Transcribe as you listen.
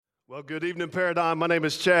Well, good evening, Paradigm. My name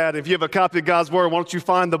is Chad. If you have a copy of God's Word, why don't you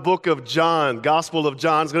find the book of John, Gospel of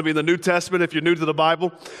John. It's going to be in the New Testament if you're new to the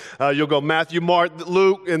Bible. You'll go Matthew, Mark,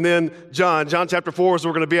 Luke, and then John. John chapter 4 is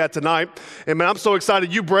where we're going to be at tonight. And man, I'm so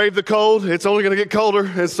excited. You braved the cold. It's only going to get colder.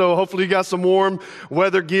 And so hopefully you got some warm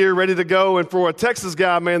weather gear ready to go. And for a Texas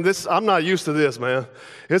guy, man, I'm not used to this, man.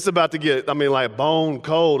 It's about to get, like bone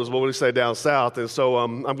cold is what we say down south. And so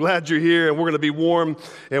I'm glad you're here, and we're going to be warm,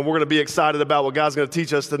 and we're going to be excited about what God's going to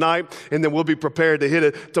teach us tonight, and then we'll be prepared to hit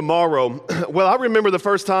it tomorrow. Well, I remember the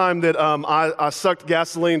first time that I sucked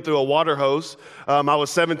gasoline through a water hose. I was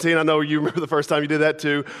 17. I know you remember the first time you did that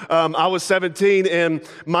too. I was 17, and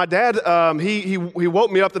my dad, he woke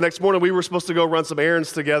me up the next morning. We were supposed to go run some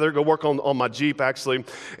errands together, go work on my Jeep, actually.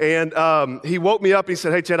 And he woke me up, and he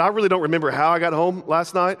said, "Hey, Chad, I really don't remember how I got home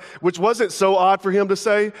last night," which wasn't so odd for him to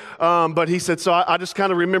say. But he said, so I just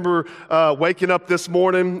kind of remember waking up this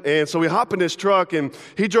morning. And so we hop in his truck, and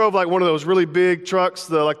he drove like one of those really big trucks,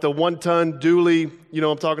 like the 1-ton dually, you know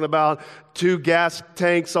what I'm talking about, 2 gas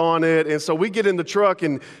tanks on it. And so we get in the truck,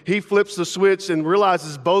 and he flips the switch and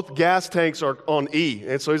realizes both gas tanks are on E.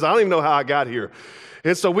 And so he's like, "I don't even know how I got here."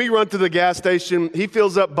 And so we run to the gas station. He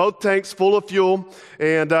fills up both tanks full of fuel,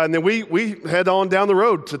 and then we head on down the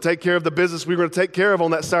road to take care of the business we were going to take care of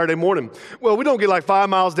on that Saturday morning. Well, we don't get like 5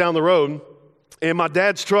 miles down the road, and my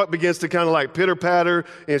dad's truck begins to kind of like pitter-patter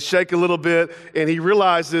and shake a little bit, and he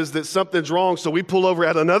realizes that something's wrong, so we pull over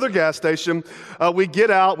at another gas station. We get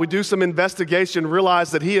out, we do some investigation, realize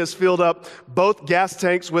that he has filled up both gas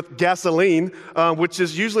tanks with gasoline, which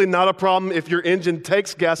is usually not a problem if your engine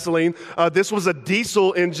takes gasoline. This was a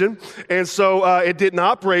diesel engine, and so it didn't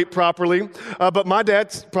operate properly. But my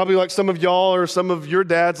dad's probably like some of y'all or some of your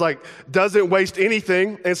dads, like doesn't waste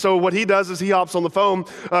anything, and so what he does is he hops on the phone,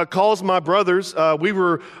 calls my brothers. We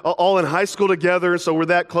were all in high school together, so we're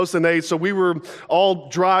that close in age. So we were all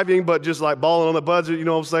driving, but just like balling on the budget, you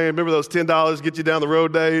know what I'm saying? Remember those $10 get you down the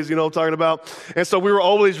road days, you know what I'm talking about? And so we were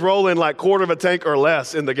always rolling like quarter of a tank or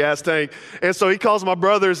less in the gas tank. And so he calls my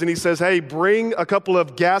brothers and he says, "Hey, bring a couple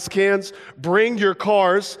of gas cans, bring your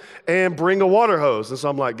cars, and bring a water hose." And so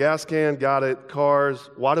I'm like, gas can, got it, cars,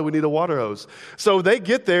 why do we need a water hose? So they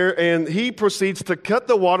get there, and he proceeds to cut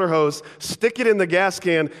the water hose, stick it in the gas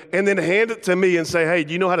can, and then hand it to me and say, "Hey,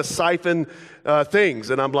 do you know how to siphon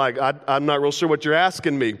things?" And I'm like, I'm not real sure what you're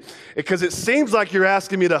asking me, because it seems like you're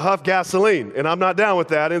asking me to huff gasoline, and I'm not down with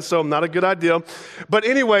that, and so not a good idea. But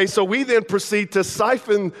anyway, so we then proceed to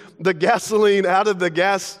siphon the gasoline out of the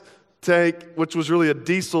gas tank, which was really a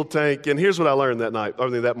diesel tank. And here's what I learned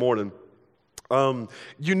that morning.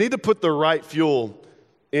 You need to put the right fuel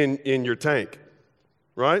in your tank,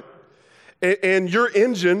 right? And your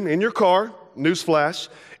engine in your car, newsflash,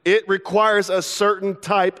 it requires a certain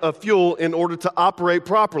type of fuel in order to operate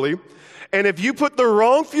properly. And if you put the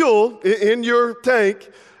wrong fuel in your tank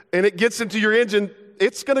and it gets into your engine,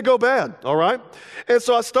 it's going to go bad, all right? And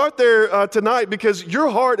so I start there tonight because your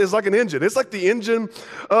heart is like an engine. It's like the engine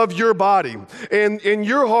of your body. And in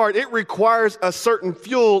your heart, it requires a certain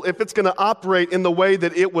fuel if it's going to operate in the way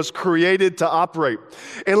that it was created to operate.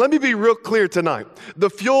 And let me be real clear tonight. The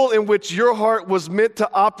fuel in which your heart was meant to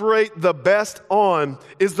operate the best on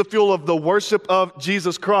is the fuel of the worship of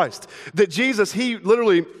Jesus Christ. That Jesus, he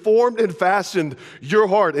literally formed and fashioned your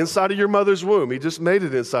heart inside of your mother's womb. He just made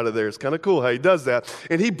it inside of there. It's kind of cool how he does that.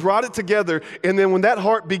 And he brought it together, and then when that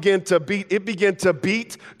heart began to beat, it began to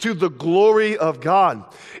beat to the glory of God.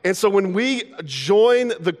 And so when we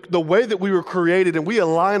join the way that we were created and we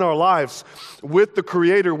align our lives with the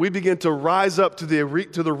Creator, we begin to rise up to the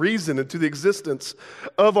reason and to the existence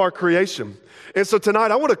of our creation. And so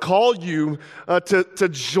tonight I want to call you to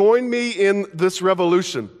join me in this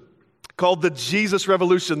revolution called the Jesus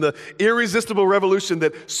Revolution, the irresistible revolution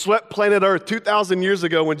that swept planet Earth 2,000 years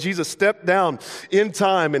ago when Jesus stepped down in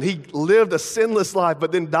time and he lived a sinless life,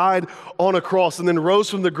 but then died on a cross and then rose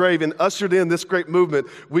from the grave and ushered in this great movement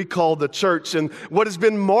we call the church. And what has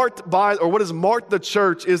marked the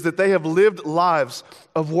church is that they have lived lives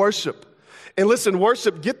of worship. And listen,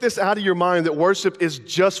 worship, get this out of your mind that worship is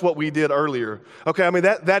just what we did earlier. Okay, I mean,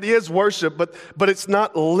 that is worship, but it's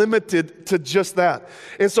not limited to just that.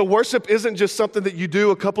 And so worship isn't just something that you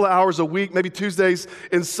do a couple of hours a week, maybe Tuesdays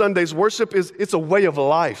and Sundays. Worship it's a way of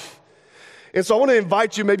life. And so I want to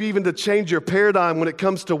invite you maybe even to change your paradigm when it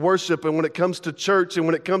comes to worship and when it comes to church and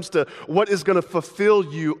when it comes to what is going to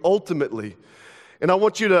fulfill you ultimately. And I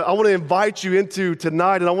want to invite you into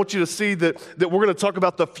tonight, and I want you to see that we're going to talk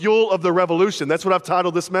about the fuel of the revolution. That's what I've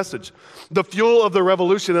titled this message, the fuel of the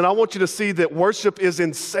revolution. And I want you to see that worship is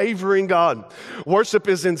in savoring God. Worship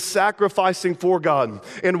is in sacrificing for God.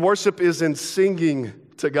 And worship is in singing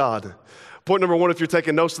to God. Point number one, if you're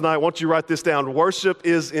taking notes tonight, I want you to write this down. Worship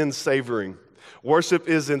is in savoring. Worship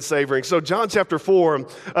is in savoring. So John chapter 4,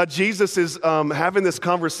 Jesus is having this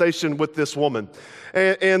conversation with this woman.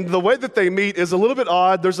 And the way that they meet is a little bit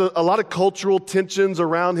odd. There's a lot of cultural tensions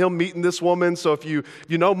around him meeting this woman. So if you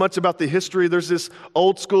know much about the history, there's this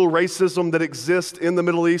old school racism that exists in the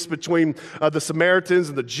Middle East between the Samaritans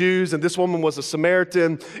and the Jews. And this woman was a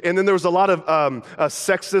Samaritan. And then there was a lot of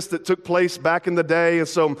sexist that took place back in the day. And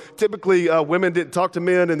so typically women didn't talk to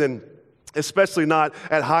men, and then especially not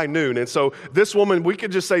at high noon. And so this woman, we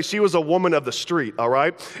could just say she was a woman of the street, all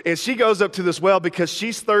right? And she goes up to this well because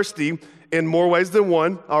she's thirsty in more ways than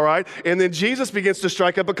one, all right? And then Jesus begins to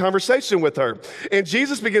strike up a conversation with her. And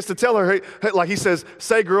Jesus begins to tell her, hey, like he says,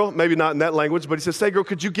 say girl, maybe not in that language, but he says, say girl,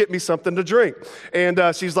 could you get me something to drink? And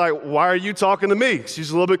she's like, why are you talking to me?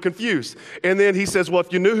 She's a little bit confused. And then he says, well,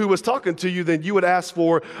 if you knew who was talking to you, then you would ask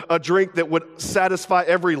for a drink that would satisfy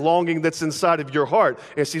every longing that's inside of your heart.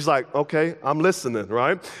 And she's like, okay, I'm listening,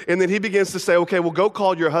 right? And then he begins to say, okay, well, go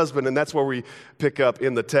call your husband. And that's where we pick up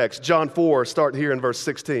in the text. John 4, start here in verse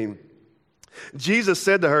 16. Jesus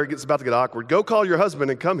said to her, it's about to get awkward, go call your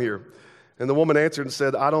husband and come here. And the woman answered and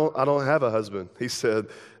said, I don't have a husband. He said,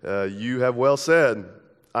 you have well said,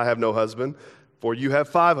 I have no husband, for you have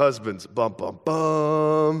 5 husbands. Bum, bum,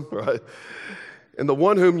 bum, right? And the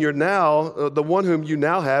one whom you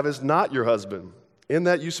now have is not your husband. In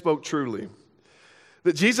that you spoke truly.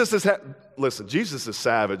 That Jesus is, listen, Jesus is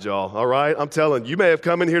savage, y'all, all right? I'm telling you may have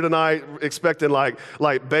come in here tonight expecting like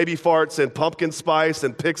baby farts and pumpkin spice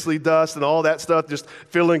and pixie dust and all that stuff, just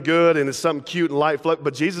feeling good and it's something cute and light,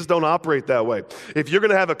 but Jesus don't operate that way. If you're going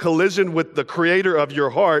to have a collision with the creator of your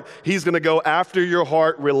heart, he's going to go after your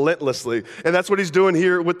heart relentlessly. And that's what he's doing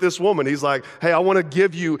here with this woman. He's like, hey, I want to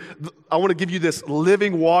give you this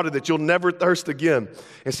living water that you'll never thirst again.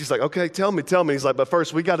 And she's like, okay, tell me. He's like, but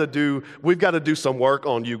first we've got to do some work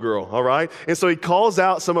on you, girl, all right? And so he calls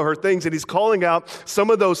out some of her things, and he's calling out some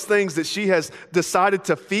of those things that she has decided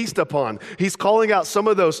to feast upon. He's calling out some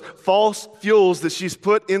of those false fuels that she's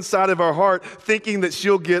put inside of her heart, thinking that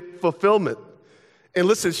she'll get fulfillment. And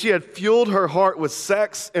listen, she had fueled her heart with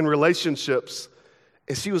sex and relationships,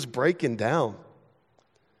 and she was breaking down.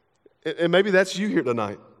 And maybe that's you here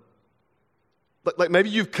tonight. Like maybe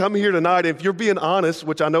you've come here tonight, and if you're being honest,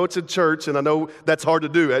 which I know it's in church, and I know that's hard to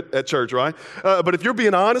do at church, right? But if you're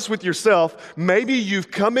being honest with yourself, maybe you've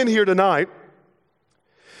come in here tonight,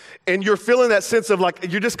 and you're feeling that sense of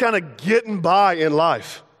like you're just kind of getting by in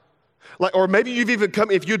life. Or maybe you've even come,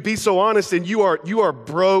 if you'd be so honest, and you are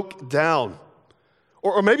broke down.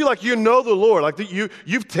 Or maybe like you know the Lord, like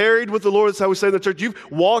you've tarried with the Lord, that's how we say in the church.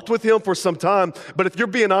 You've walked with him for some time, but if you're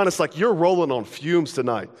being honest, like you're rolling on fumes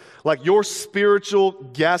tonight. Like your spiritual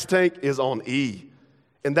gas tank is on E.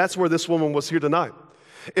 And that's where this woman was here tonight.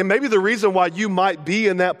 And maybe the reason why you might be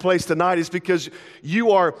in that place tonight is because you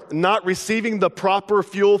are not receiving the proper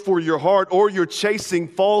fuel for your heart, or you're chasing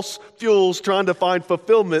false fuels trying to find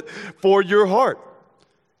fulfillment for your heart.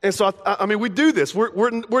 And so, I mean, we do this.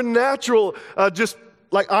 We're natural, just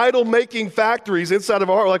like idol-making factories inside of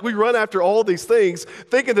our heart. Like we run after all these things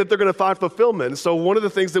thinking that they're going to find fulfillment. And so one of the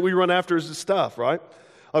things that we run after is the stuff, right?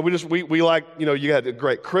 Like we like, you had a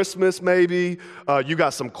great Christmas maybe. You got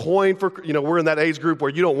some coin for, we're in that age group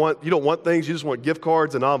where you don't want things. You just want gift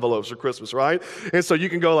cards and envelopes for Christmas, right? And so you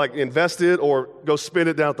can go like invest it or go spend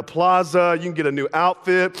it down at the plaza. You can get a new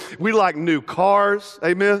outfit. We like new cars.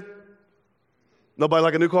 Amen? Nobody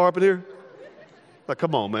like a new car up in here? Like,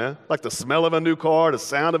 come on, man. Like the smell of a new car, the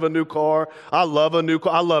sound of a new car. I love a new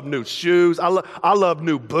car. I love new shoes. I love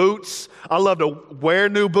new boots. I love to wear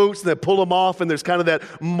new boots and then pull them off, and there's kind of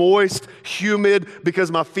that moist, humid, because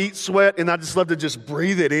my feet sweat, and I just love to just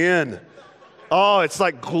breathe it in. Oh, it's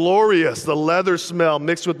like glorious. The leather smell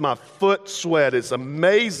mixed with my foot sweat. It's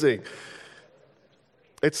amazing.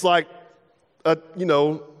 It's like,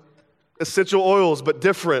 essential oils, but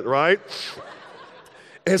different, right?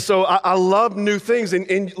 And so I love new things,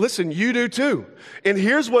 and listen, you do too. And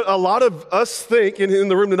here's what a lot of us think in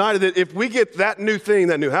the room tonight, that if we get that new thing,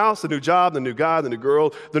 that new house, the new job, the new guy, the new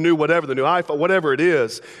girl, the new whatever, the new iPhone, whatever it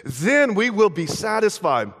is, then we will be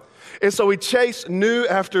satisfied. And so we chase new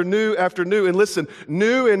after new after new. And listen,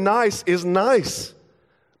 new and nice is nice,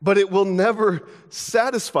 but it will never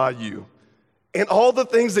satisfy you. And all the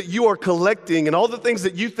things that you are collecting and all the things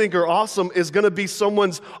that you think are awesome is going to be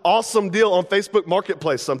someone's awesome deal on Facebook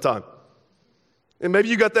Marketplace sometime. And maybe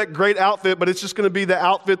you got that great outfit, but it's just going to be the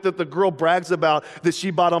outfit that the girl brags about that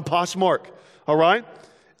she bought on Poshmark, all right?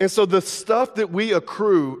 And so the stuff that we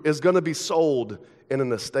accrue is going to be sold in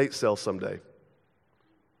an estate sale someday.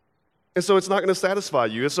 And so it's not going to satisfy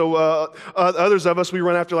you. And so others of us, we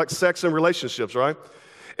run after like sex and relationships, right?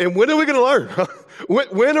 And when are we going to learn?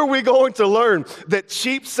 When are we going to learn that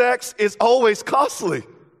cheap sex is always costly?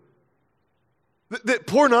 That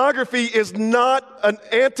pornography is not an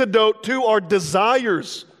antidote to our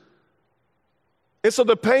desires. And so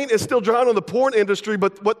the paint is still drying on the porn industry,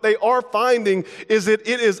 but what they are finding is that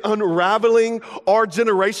it is unraveling our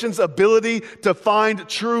generation's ability to find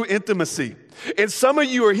true intimacy. And some of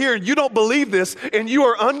you are here, you don't believe this, and you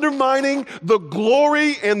are undermining the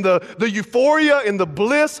glory and the euphoria and the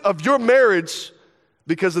bliss of your marriage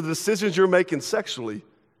because of the decisions you're making sexually.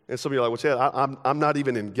 And some of you are like, well, Chad, I'm not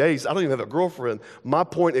even engaged. I don't even have a girlfriend. My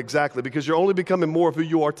point exactly, because you're only becoming more of who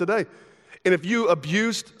you are today. And if you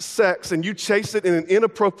abused sex and you chase it in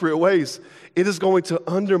inappropriate ways, it is going to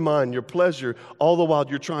undermine your pleasure all the while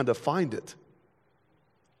you're trying to find it.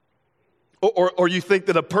 Or you think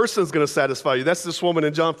that a person's going to satisfy you. That's this woman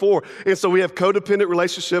in John 4. And so we have codependent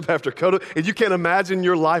relationship after and you can't imagine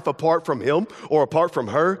your life apart from him or apart from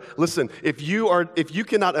her. Listen, if you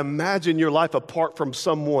cannot imagine your life apart from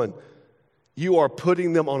someone, you are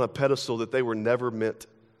putting them on a pedestal that they were never meant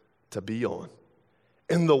to be on.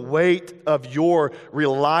 And the weight of your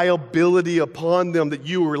reliability upon them, that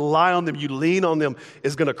you rely on them, you lean on them,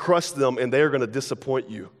 is going to crush them, and they are going to disappoint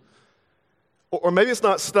you. Or maybe it's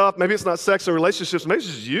not stuff, maybe it's not sex and relationships, maybe it's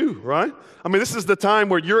just you, right? I mean, this is the time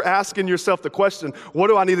where you're asking yourself the question, what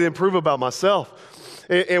do I need to improve about myself?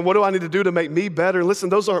 And what do I need to do to make me better? Listen,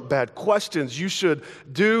 those aren't bad questions. You should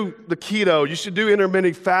do the keto. You should do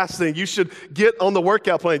intermittent fasting. You should get on the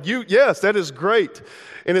workout plan. Yes, that is great.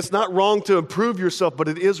 And it's not wrong to improve yourself, but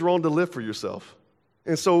it is wrong to live for yourself.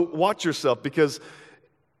 And so watch yourself, because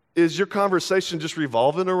is your conversation just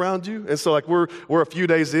revolving around you? And so like we're a few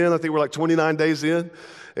days in. I think we're like 29 days in.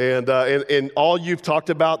 And all you've talked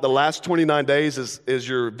about the last 29 days is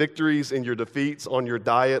your victories and your defeats on your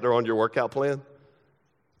diet or on your workout plan.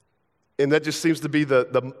 And that just seems to be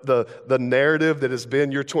the narrative that has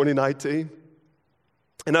been your 2019.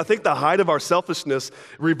 And I think the height of our selfishness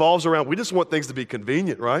revolves around, we just want things to be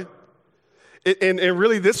convenient, right? And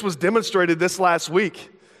really this was demonstrated this last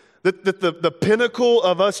week. That the pinnacle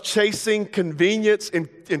of us chasing convenience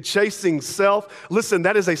and chasing self, listen,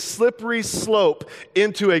 that is a slippery slope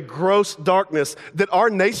into a gross darkness that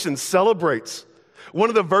our nation celebrates. One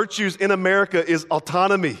of the virtues in America is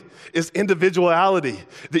autonomy, is individuality,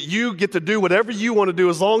 that you get to do whatever you want to do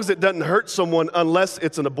as long as it doesn't hurt someone, unless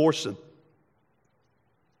it's an abortion.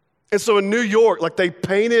 And so in New York, like they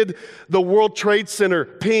painted the World Trade Center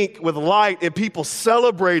pink with light, and people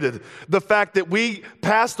celebrated the fact that we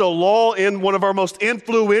passed a law in one of our most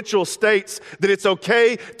influential states that it's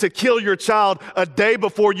okay to kill your child a day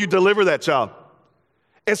before you deliver that child.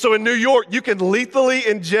 And so in New York, you can lethally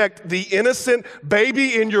inject the innocent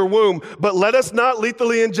baby in your womb, but let us not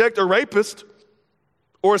lethally inject a rapist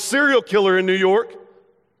or a serial killer in New York.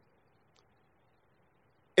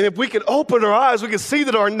 And if we could open our eyes, we can see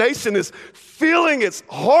that our nation is filling its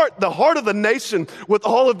heart, the heart of the nation, with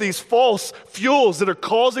all of these false fuels that are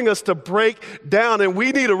causing us to break down. And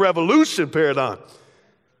we need a revolution paradigm.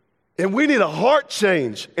 And we need a heart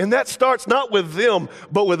change. And that starts not with them,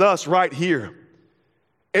 but with us right here.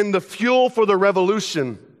 And the fuel for the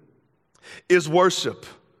revolution is worship.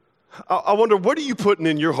 I wonder, what are you putting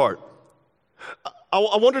in your heart? I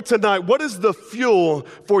wonder tonight, what is the fuel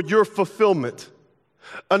for your fulfillment?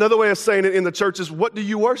 Another way of saying it in the church is, what do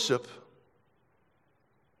you worship?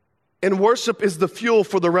 And worship is the fuel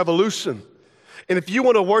for the revolution. And if you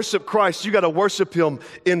want to worship Christ, you got to worship him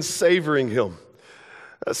in savoring him.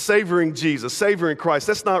 Savoring Jesus, savoring Christ.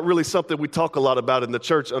 That's not really something we talk a lot about in the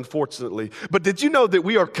church, unfortunately. But did you know that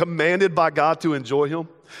we are commanded by God to enjoy him?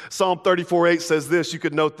 Psalm 34:8 says this. You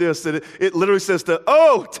could note this, that it literally says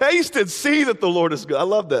oh, taste and see that the Lord is good. I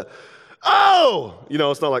love that. Oh,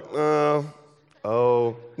 it's not like,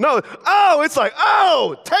 oh, no. Oh, it's like,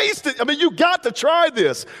 oh, taste it. I mean, you got to try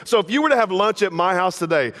this. So if you were to have lunch at my house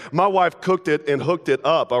today, my wife cooked it and hooked it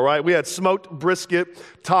up, all right? We had smoked brisket,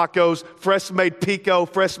 tacos, fresh-made pico,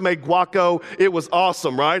 fresh-made guaco. It was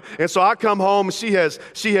awesome, right? And so I come home, she has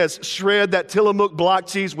shred that Tillamook block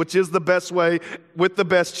cheese, which is the best way, with the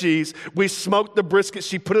best cheese. We smoked the brisket.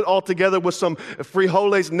 She put it all together with some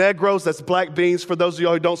frijoles negros, that's black beans for those of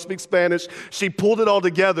y'all who don't speak Spanish. She pulled it all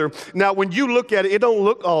together. Now, when you look at it, it don't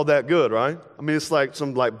look all that good, right? I mean, it's like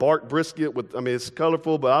some like bark brisket it's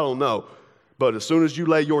colorful, but I don't know. But as soon as you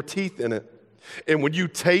lay your teeth in it, and when you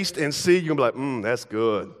taste and see, you're going to be like, that's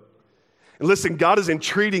good. And listen, God is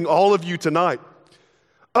entreating all of you tonight.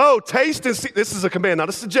 Oh, taste and see. This is a command, not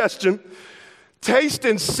a suggestion. Taste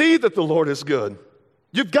and see that the Lord is good.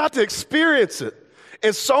 You've got to experience it.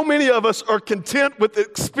 And so many of us are content with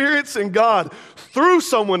experiencing God through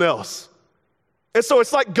someone else. And so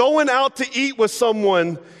it's like going out to eat with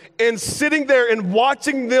someone and sitting there and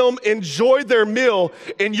watching them enjoy their meal,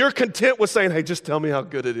 and you're content with saying, hey, just tell me how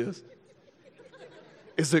good it is.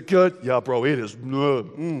 Is it good? Yeah, bro, it is.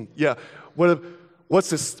 Yeah.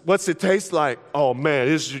 What's it taste like? Oh, man,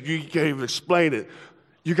 you can't even explain it.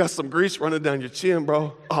 You got some grease running down your chin,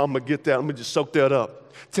 bro. Oh, I'm going to get that. I'm going to just soak that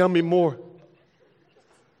up. Tell me more.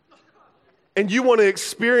 And you want to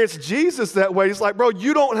experience Jesus that way. He's like, bro,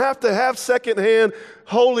 you don't have to have secondhand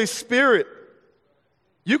Holy Spirit.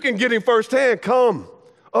 You can get him firsthand. Come.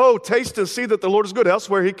 Oh, taste and see that the Lord is good.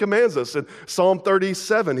 Elsewhere, he commands us. In Psalm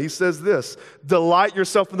 37, he says this, delight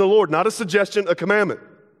yourself in the Lord. Not a suggestion, a commandment.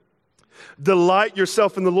 Delight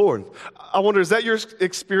yourself in the Lord. I wonder, is that your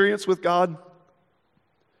experience with God?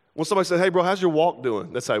 When somebody says, hey, bro, how's your walk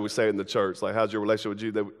doing? That's how we say it in the church. Like, how's your relationship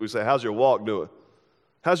with you? We say, how's your walk doing?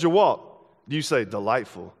 How's your walk? Do you say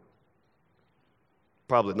delightful?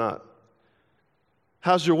 Probably not.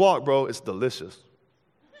 How's your walk, bro? It's delicious.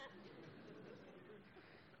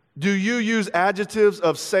 Do you use adjectives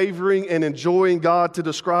of savoring and enjoying God to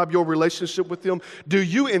describe your relationship with Him? Do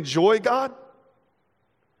you enjoy God?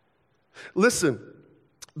 Listen,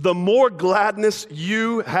 the more gladness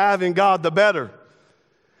you have in God, the better.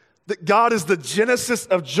 That God is the genesis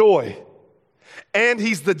of joy, and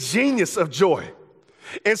He's the genius of joy.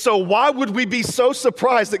 And so why would we be so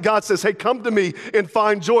surprised that God says, hey, come to me and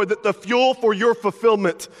find joy, that the fuel for your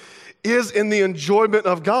fulfillment is in the enjoyment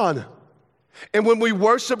of God. And when we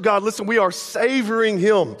worship God, listen, we are savoring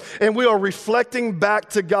Him, and we are reflecting back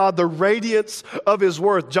to God the radiance of His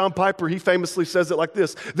worth. John Piper, he famously says it like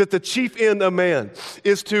this, that the chief end of man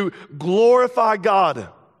is to glorify God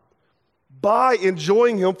by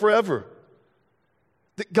enjoying Him forever.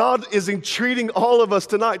 That God is entreating all of us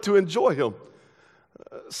tonight to enjoy Him.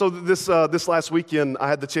 So this last weekend, I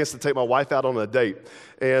had the chance to take my wife out on a date.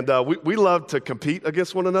 And we love to compete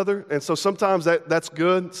against one another. And so sometimes that's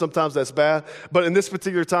good, sometimes that's bad. But in this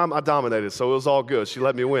particular time, I dominated, so it was all good. She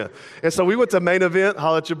let me win. And so we went to Main Event.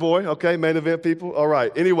 Holla at your boy, okay? Main Event people? All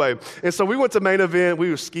right. Anyway, and so we went to Main Event. We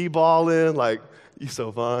were skee balling, like, you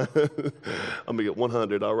so fine. I'm gonna get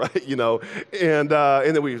 100, all right, you know. And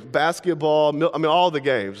then we basketball, all the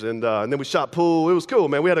games. And then we shot pool. It was cool,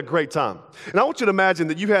 man. We had a great time. And I want you to imagine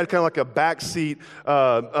that you had kind of like a backseat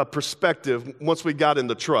perspective once we got in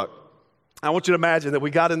the truck. I want you to imagine that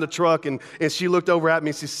we got in the truck and she looked over at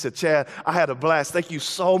me and she said, Chad, I had a blast. Thank you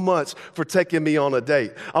so much for taking me on a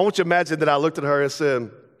date. I want you to imagine that I looked at her and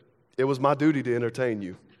said, it was my duty to entertain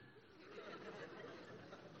you.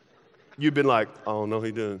 You've been like, oh, no,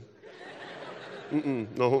 he didn't.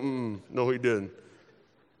 No, he didn't.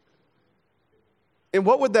 And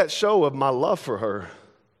what would that show of my love for her?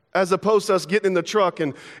 As opposed to us getting in the truck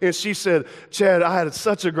and she said, Chad, I had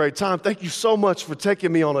such a great time. Thank you so much for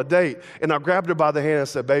taking me on a date. And I grabbed her by the hand and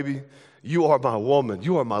said, baby, you are my woman.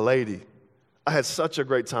 You are my lady. I had such a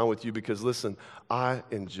great time with you because, listen, I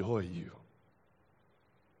enjoy you.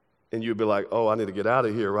 And you'd be like, oh, I need to get out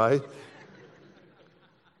of here, right?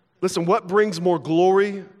 Listen, what brings more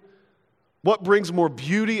glory, what brings more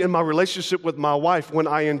beauty in my relationship with my wife, when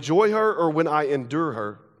I enjoy her or when I endure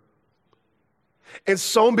her? And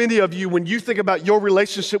so many of you, when you think about your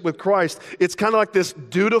relationship with Christ, it's kind of like this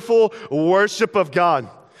dutiful worship of God.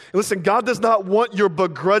 And listen, God does not want your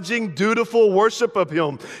begrudging, dutiful worship of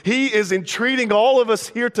Him. He is entreating all of us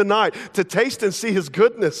here tonight to taste and see His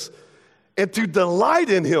goodness and to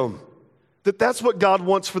delight in Him. That's what God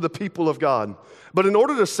wants for the people of God. But in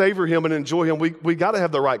order to savor Him and enjoy Him, we got to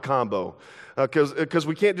have the right combo. Because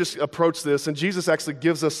we can't just approach this. And Jesus actually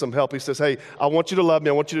gives us some help. He says, hey, I want you to love me.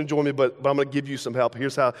 I want you to enjoy me, but I'm going to give you some help.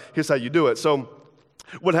 Here's how you do it. So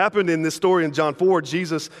what happened in this story in John 4,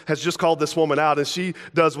 Jesus has just called this woman out, and she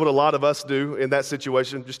does what a lot of us do in that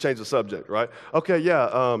situation, just change the subject, right? Okay,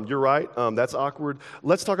 yeah, you're right. That's awkward.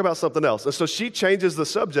 Let's talk about something else. And so she changes the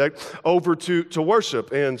subject over to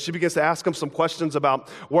worship, and she begins to ask him some questions about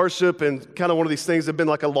worship, and kind of one of these things that have been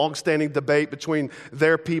like a long-standing debate between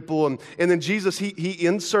their people. And then Jesus, he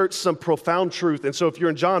inserts some profound truth. And so if you're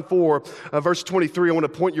in John 4, verse 23, I want to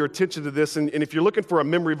point your attention to this. And if you're looking for a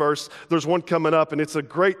memory verse, there's one coming up, and it's a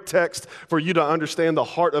great text for you to understand the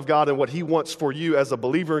heart of God and what He wants for you as a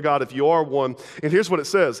believer in God if you are one. And here's what it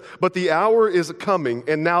says. But the hour is coming,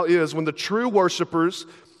 and now is, when the true worshipers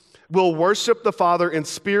will worship the Father in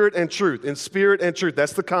spirit and truth. In spirit and truth,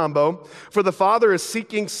 that's the combo. For the Father is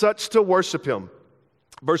seeking such to worship Him.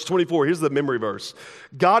 Verse 24, here's the memory verse.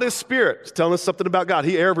 God is spirit. It's telling us something about God.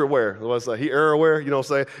 He everywhere. What's that? He everywhere, you know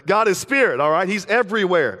what I'm saying? God is spirit, all right? He's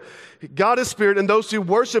everywhere. God is spirit, and those who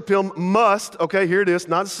worship him must, okay, here it is,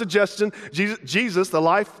 not a suggestion. Jesus, the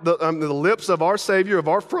lips of our Savior, of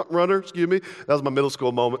our front runner, excuse me. That was my middle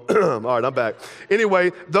school moment. All right, I'm back.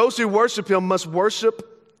 Anyway, those who worship him must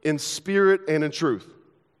worship in spirit and in truth.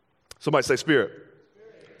 Somebody say spirit.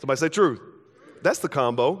 Somebody say truth. That's the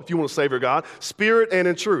combo, if you want to savor God. Spirit and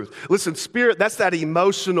in truth. Listen, spirit, that's that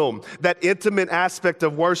emotional, that intimate aspect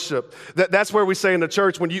of worship. That's where we say in the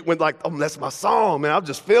church when like, oh, that's my song, man, I'm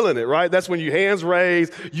just feeling it, right? That's when you hands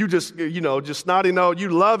raised, you just, just snotty nose, you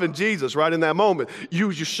loving Jesus right in that moment.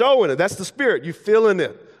 You're showing it. That's the spirit. You feeling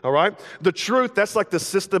it. All right? The truth, that's like the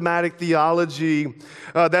systematic theology.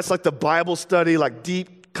 That's like the Bible study, like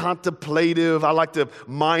deep contemplative. I like to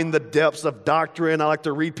mine the depths of doctrine. I like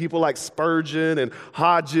to read people like Spurgeon and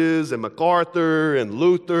Hodges and MacArthur and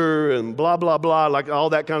Luther and blah, blah, blah, like all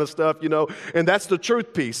that kind of stuff, And that's the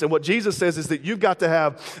truth piece. And what Jesus says is that you've got to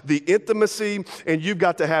have the intimacy and you've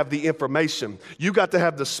got to have the information. You've got to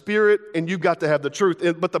have the spirit and you've got to have the truth.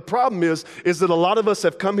 But the problem is that a lot of us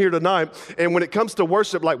have come here tonight, and when it comes to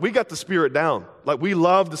worship, like we got the spirit down. Like we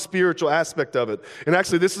love the spiritual aspect of it. And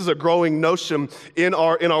actually, this is a growing notion in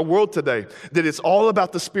our world today, that it's all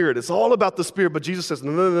about the spirit. It's all about the spirit. But Jesus says,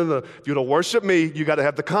 no. If you don't worship me, you got to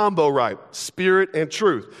have the combo right, spirit and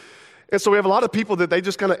truth. And so we have a lot of people that they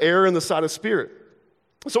just kind of err in the side of spirit.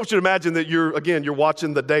 So I want you to imagine that you're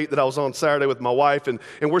watching the date that I was on Saturday with my wife, and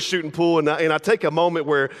we're shooting pool, and I take a moment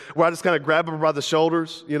where I just kind of grab her by the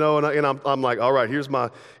shoulders, and I'm like, all right, here's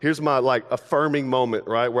my like affirming moment,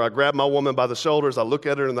 right, where I grab my woman by the shoulders, I look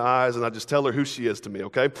at her in the eyes, and I just tell her who she is to me,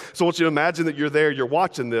 okay? So I want you to imagine that you're there, you're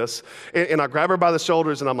watching this, and I grab her by the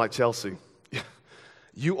shoulders, and I'm like, Chelsea,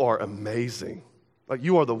 you are amazing. Like,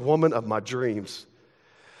 you are the woman of my dreams.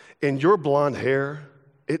 And your blonde hair,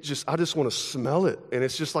 I just want to smell it. And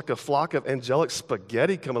it's just like a flock of angelic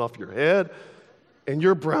spaghetti coming off your head. And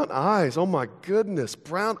your brown eyes, oh my goodness,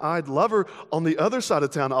 brown-eyed lover on the other side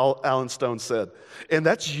of town, Alan Stone said. And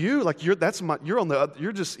that's you, like you're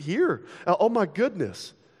just here. Oh my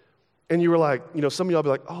goodness. And you were like, some of y'all be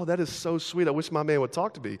like, oh, that is so sweet. I wish my man would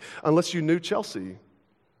talk to me. Unless you knew Chelsea.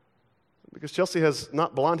 Because Chelsea has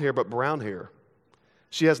not blonde hair, but brown hair.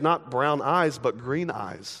 She has not brown eyes, but green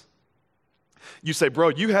eyes. You say, bro,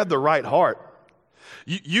 you had the right heart.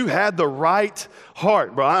 You had the right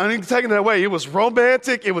heart, bro. I ain't taking that away. It was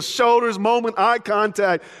romantic. It was shoulders, moment, eye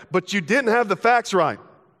contact, but you didn't have the facts right.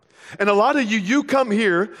 And a lot of you come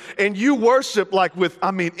here and you worship like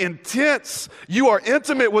intense. You are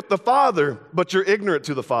intimate with the Father, but you're ignorant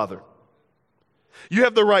to the Father. You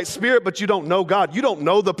have the right spirit, but you don't know God. You don't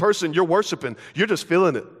know the person you're worshiping. You're just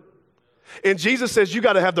feeling it. And Jesus says you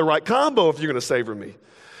got to have the right combo if you're going to savor me.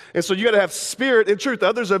 And so you got to have spirit and truth.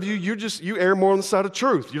 Others of you, you err more on the side of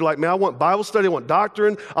truth. You're like, man, I want Bible study, I want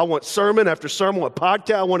doctrine, I want sermon after sermon, I want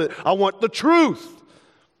podcast, I want the truth.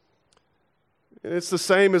 And it's the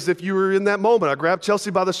same as if you were in that moment. I grab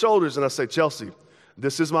Chelsea by the shoulders and I say, Chelsea,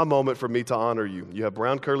 this is my moment for me to honor you. You have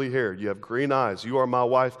brown curly hair, you have green eyes, you are my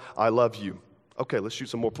wife, I love you. Okay, let's shoot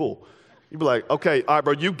some more pool. You'd be like, okay, all right,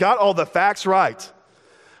 bro, you got all the facts right.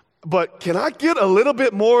 But can I get a little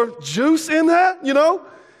bit more juice in that,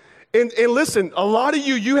 And listen, a lot of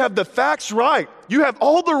you have the facts right. You have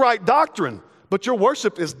all the right doctrine, but your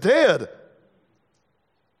worship is dead.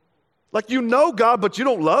 Like you know God, but you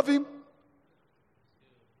don't love him.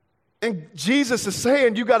 And Jesus is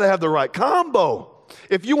saying you got to have the right combo.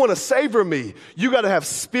 If you want to savor me, you got to have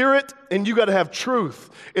spirit and you got to have truth.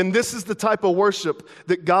 And this is the type of worship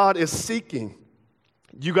that God is seeking.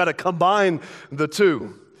 You got to combine the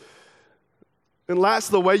two. And last,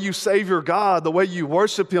 the way you savor God, the way you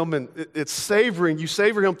worship him, and it's savoring. You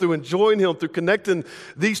savor him through enjoying him, through connecting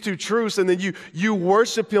these two truths, and then you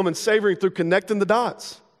worship him and savoring through connecting the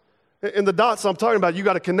dots. And the dots I'm talking about, you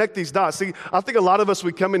got to connect these dots. See, I think a lot of us,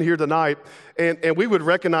 we come in here tonight, and we would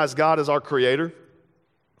recognize God as our creator.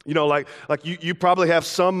 Like you probably have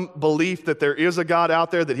some belief that there is a God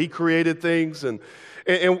out there, that he created things, and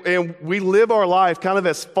we live our life kind of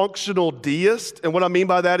as functional deists. And what I mean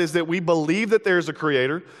by that is that we believe that there's a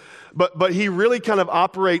creator, but he really kind of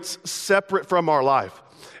operates separate from our life.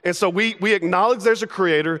 And so we acknowledge there's a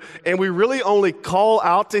creator, and we really only call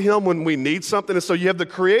out to him when we need something. And so you have the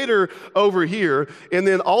creator over here, and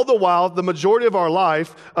then all the while, the majority of our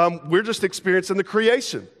life, we're just experiencing the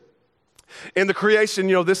creation. In the creation,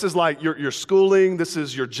 this is like your schooling, this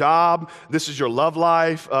is your job, this is your love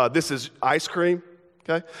life, this is ice cream.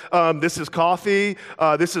 Okay? This is coffee.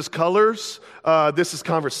 This is colors. This is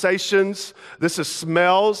conversations. This is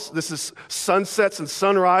smells. This is sunsets and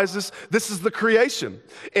sunrises. This is the creation.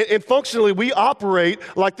 And functionally, we operate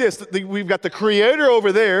like this. We've got the Creator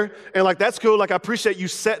over there, and like, that's cool. Like, I appreciate you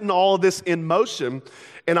setting all of this in motion.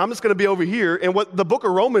 And I'm just going to be over here. And what the book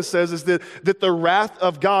of Romans says is that the wrath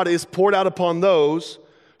of God is poured out upon those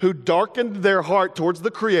who darkened their heart towards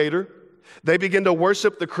the Creator. They begin to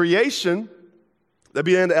worship the creation. They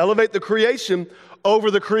began to elevate the creation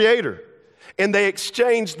over the Creator. And they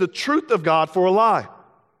exchanged the truth of God for a lie.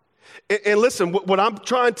 And listen, what I'm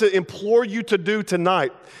trying to implore you to do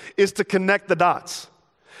tonight is to connect the dots.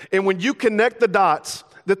 And when you connect the dots,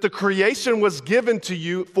 that the creation was given to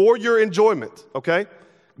you for your enjoyment, okay?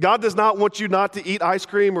 God does not want you not to eat ice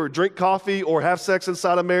cream or drink coffee or have sex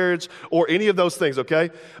inside a marriage or any of those things, okay?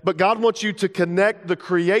 But God wants you to connect the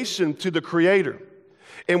creation to the Creator.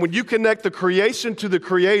 And when you connect the creation to the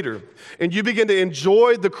Creator and you begin to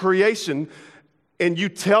enjoy the creation and you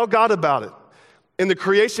tell God about it, and the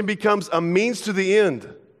creation becomes a means to the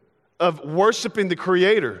end of worshiping the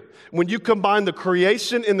Creator. When you combine the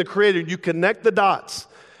creation and the Creator, you connect the dots,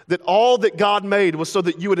 that all that God made was so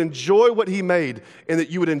that you would enjoy what He made and that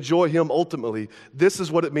you would enjoy Him ultimately. This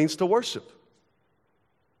is what it means to worship.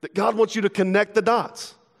 That God wants you to connect the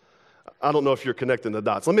dots. I don't know if you're connecting the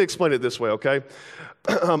dots. Let me explain it this way, okay?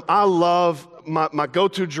 I love my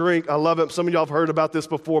go-to drink. I love it. Some of y'all have heard about this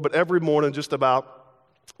before, but every morning just about,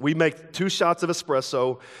 we make 2 shots of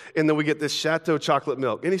espresso, and then we get this Chateau chocolate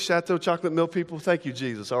milk. Any Chateau chocolate milk people? Thank you,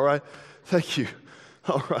 Jesus, all right? Thank you.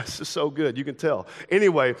 All right, this is so good, you can tell.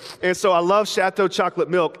 Anyway, and so I love Chateau chocolate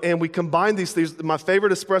milk, and we combine these things. My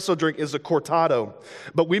favorite espresso drink is a cortado,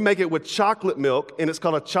 but we make it with chocolate milk, and it's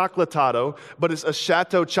called a chocolatado, but it's a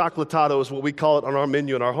Chateau chocolatado is what we call it on our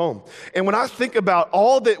menu in our home. And when I think about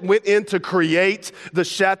all that went in to create the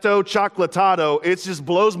Chateau chocolatado, it just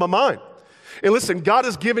blows my mind. And listen, God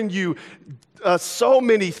has given you so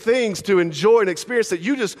many things to enjoy and experience that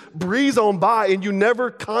you just breeze on by and you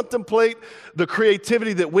never contemplate the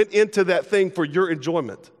creativity that went into that thing for your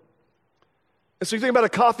enjoyment. And so you think about a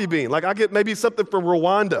coffee bean, like I get maybe something from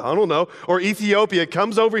Rwanda, I don't know, or Ethiopia. It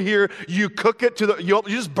comes over here, you cook it you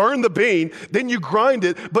just burn the bean, then you grind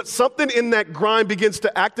it, but something in that grind begins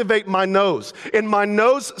to activate my nose. And my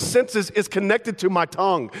nose senses is connected to my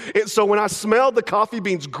tongue. And so when I smell the coffee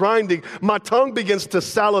beans grinding, my tongue begins to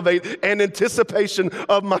salivate in anticipation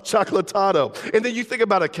of my chocolatado. And then you think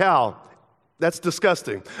about a cow. That's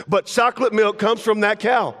disgusting. But chocolate milk comes from that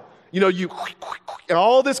cow. You know, and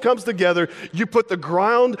all this comes together. You put the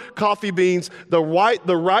ground coffee beans, the right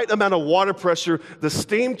amount of water pressure, the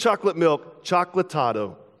steamed chocolate milk,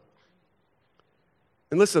 chocolatado.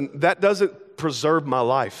 And listen, that doesn't preserve my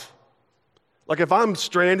life. Like if I'm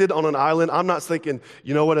stranded on an island, I'm not thinking,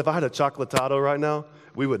 you know what, if I had a chocolatado right now,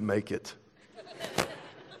 we would make it.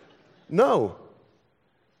 No.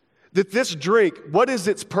 That this drink, what is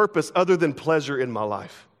its purpose other than pleasure in my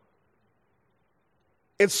life?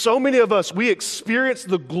 And so many of us, we experience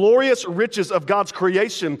the glorious riches of God's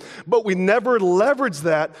creation, but we never leverage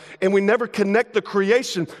that and we never connect the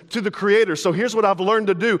creation to the Creator. So here's what I've learned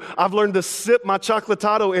to do. I've learned to sip my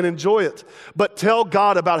chocolatado and enjoy it, but tell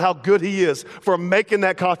God about how good He is for making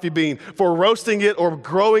that coffee bean, for roasting it or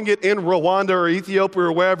growing it in Rwanda or Ethiopia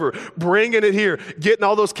or wherever, bringing it here, getting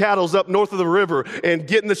all those cattle up north of the river and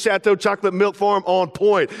getting the Chateau chocolate milk farm on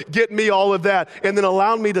point, getting me all of that, and then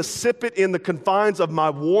allowing me to sip it in the confines of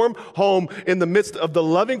my warm home in the midst of the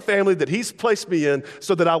loving family that He's placed me in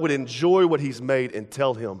so that I would enjoy what He's made and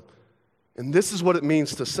tell Him. And this is what it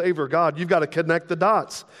means to savor God. You've got to connect the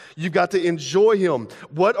dots. You've got to enjoy Him.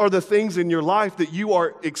 What are the things in your life that you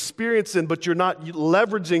are experiencing but you're not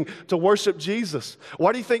leveraging to worship Jesus?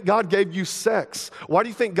 Why do you think God gave you sex? Why do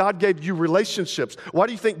you think God gave you relationships? Why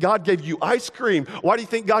do you think God gave you ice cream? Why do you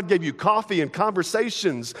think God gave you coffee and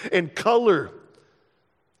conversations and color?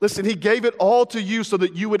 Listen, He gave it all to you so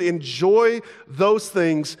that you would enjoy those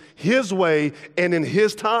things His way and in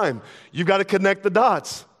His time. You've got to connect the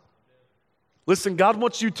dots. Listen, God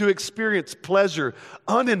wants you to experience pleasure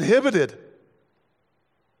uninhibited,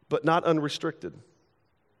 but not unrestricted.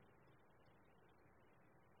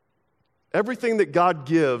 Everything that God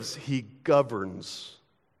gives, He governs.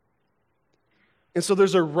 And so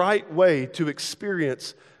there's a right way to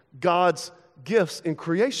experience God's gifts in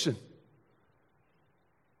creation.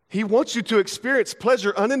 He wants you to experience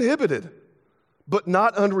pleasure uninhibited, but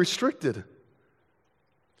not unrestricted.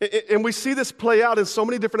 And we see this play out in so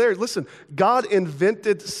many different areas. Listen, God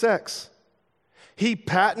invented sex. He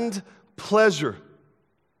patented pleasure.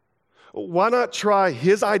 Why not try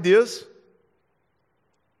His ideas,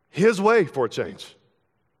 His way for a change?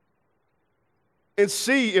 and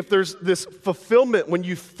see if there's this fulfillment when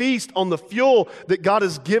you feast on the fuel that God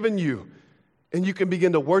has given you, and you can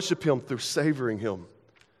begin to worship Him through savoring Him.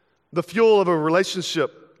 The fuel of a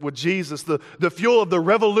relationship with Jesus, the fuel of the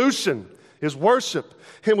revolution is worship.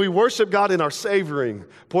 And we worship God in our savoring.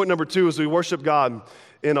 Point number 2 is we worship God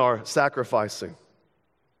in our sacrificing.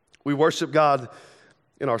 We worship God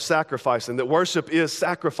in our sacrificing. That worship is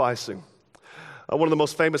sacrificing. One of the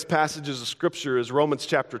most famous passages of Scripture is Romans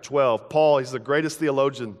chapter 12. Paul, he's the greatest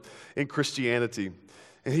theologian in Christianity.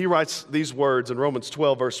 And he writes these words in Romans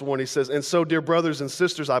 12, verse 1. He says, "And so, dear brothers and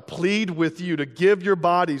sisters, I plead with you to give your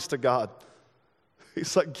bodies to God."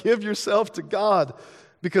 He's like, give yourself to God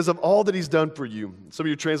because of all that He's done for you. Some of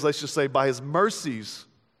your translations say, by His mercies.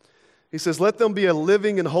 He says, let them be a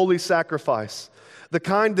living and holy sacrifice, the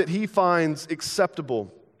kind that He finds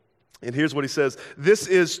acceptable. And here's what he says, this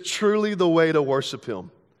is truly the way to worship Him.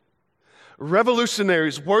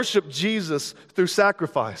 Revolutionaries worship Jesus through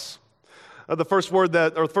sacrifice. The first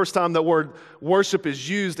time that word worship is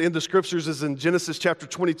used in the Scriptures is in Genesis chapter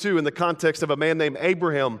 22 in the context of a man named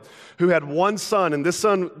Abraham who had one son, and this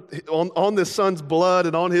son, on this son's blood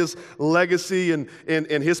and on his legacy and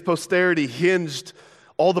his posterity hinged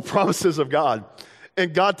all the promises of God.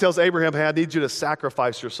 And God tells Abraham, hey, I need you to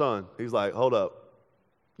sacrifice your son. He's like, hold up.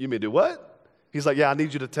 You mean do what? He's like, yeah, I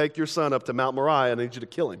need you to take your son up to Mount Moriah. I need you to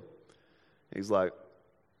kill him. He's like,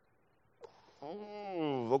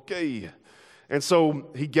 oh, okay. And so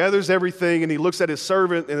he gathers everything and he looks at his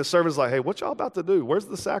servant, and his servant's like, hey, what y'all about to do? Where's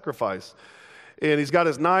the sacrifice? And he's got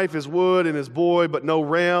his knife, his wood, and his boy, but no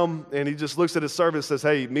ram. And he just looks at his servant and says,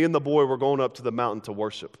 hey, me and the boy, we're going up to the mountain to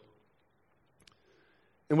worship.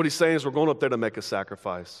 And what he's saying is we're going up there to make a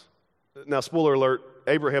sacrifice. Now, spoiler alert,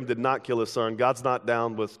 Abraham did not kill his son. God's not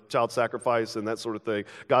down with child sacrifice and that sort of thing.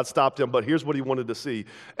 God stopped him, but here's what he wanted to see.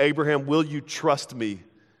 Abraham, will you trust me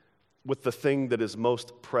with the thing that is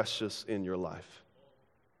most precious in your life?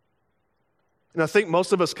 And I think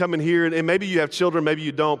most of us come in here, and maybe you have children, maybe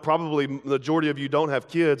you don't. Probably the majority of you don't have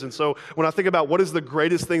kids. And so when I think about what is the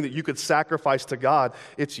greatest thing that you could sacrifice to God,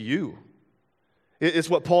 it's you. It's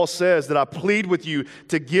what Paul says, that I plead with you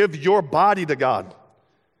to give your body to God,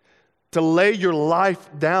 to lay your life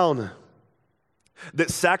down. That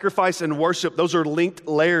sacrifice and worship, those are linked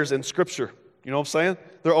layers in Scripture. You know what I'm saying?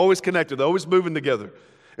 They're always connected. They're always moving together.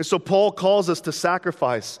 And so Paul calls us to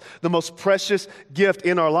sacrifice the most precious gift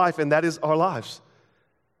in our life, and that is our lives.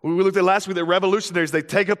 We looked at last week that revolutionaries, they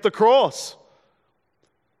take up the cross.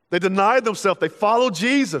 They deny themselves. They follow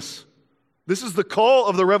Jesus. This is the call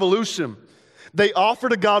of the revolution. They offer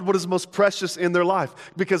to God what is most precious in their life.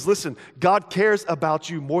 Because listen, God cares about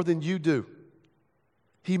you more than you do.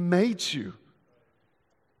 He made you.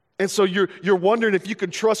 And so you're wondering if you can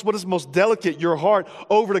trust what is most delicate, your heart,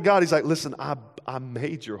 over to God. He's like, listen, I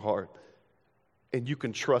made your heart, and you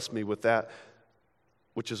can trust me with that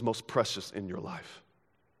which is most precious in your life.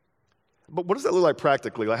 But what does that look like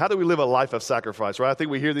practically? Like, how do we live a life of sacrifice, right? I think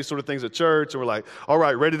we hear these sort of things at church, and we're like, all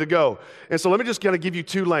right, ready to go. And so let me just kind of give you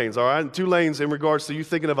 2 lanes, all right? 2 lanes in regards to you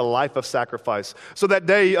thinking of a life of sacrifice. So that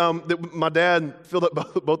day, my dad filled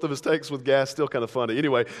up both of his tanks with gas, still kind of funny.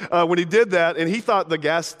 Anyway, when he did that, and he thought the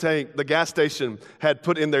gas station had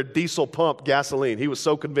put in their diesel pump gasoline. He was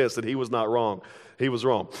so convinced that he was not wrong. He was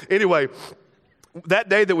wrong. Anyway, that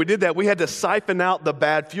day that we did that, we had to siphon out the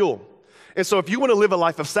bad fuel. And so if you want to live a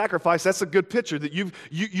life of sacrifice, that's a good picture that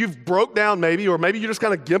you've broke down maybe, or maybe you're just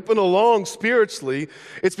kind of gimping along spiritually.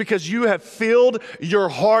 It's because you have filled your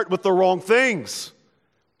heart with the wrong things.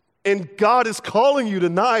 And God is calling you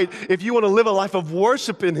tonight, if you want to live a life of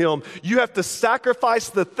worship in Him, you have to sacrifice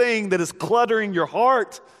the thing that is cluttering your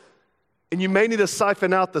heart. And you may need to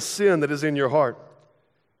siphon out the sin that is in your heart.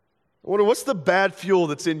 I wonder, what's the bad fuel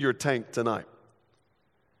that's in your tank tonight?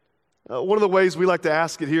 One of the ways we like to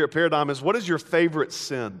ask it here at Paradigm is, what is your favorite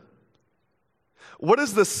sin? What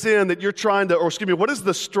is the sin that you're trying to, what is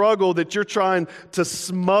the struggle that you're trying to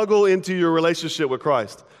smuggle into your relationship with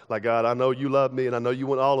Christ? Like, God, I know you love me and I know you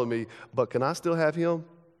want all of me, but can I still have Him?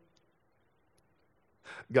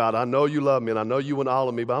 God, I know you love me and I know you want all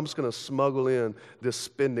of me, but I'm just going to smuggle in this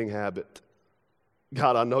spending habit.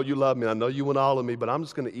 God, I know you love me, and I know you want all of me, but I'm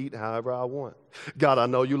just going to eat however I want. God, I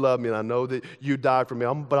know you love me, and I know that you died for me,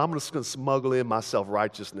 but I'm just going to smuggle in my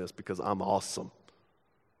self-righteousness because I'm awesome.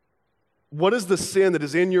 What is the sin that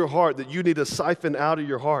is in your heart that you need to siphon out of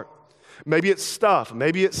your heart? Maybe it's stuff.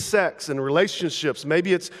 Maybe it's sex and relationships.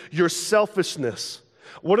 Maybe it's your selfishness.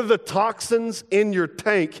 What are the toxins in your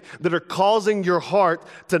tank that are causing your heart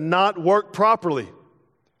to not work properly?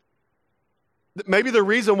 Maybe the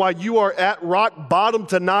reason why you are at rock bottom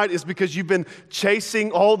tonight is because you've been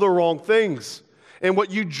chasing all the wrong things. And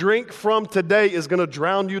what you drink from today is going to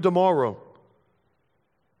drown you tomorrow.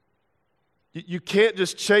 You can't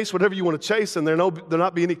just chase whatever you want to chase and there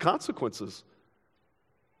not be any consequences.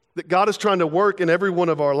 That God is trying to work in every one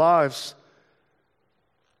of our lives.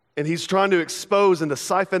 And He's trying to expose and to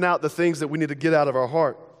siphon out the things that we need to get out of our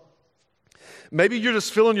heart. Maybe you're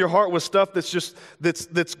just filling your heart with stuff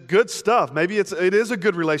that's good stuff. Maybe it is a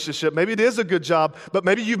good relationship. Maybe it is a good job, but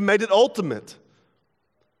maybe you've made it ultimate.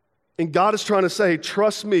 And God is trying to say,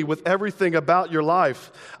 trust me with everything about your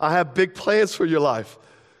life. I have big plans for your life.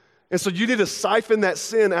 And so you need to siphon that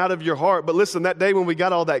sin out of your heart. But listen, that day when we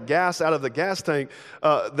got all that gas out of the gas tank,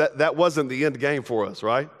 that wasn't the end game for us,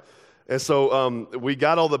 right? And so we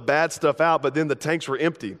got all the bad stuff out, but then the tanks were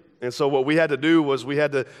empty. And so what we had to do was we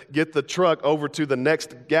had to get the truck over to the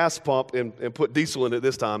next gas pump and put diesel in it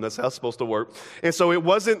this time. That's how it's supposed to work. And so it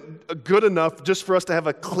wasn't good enough just for us to have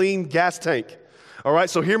a clean gas tank. All right,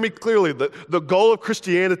 so hear me clearly. The goal of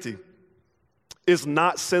Christianity is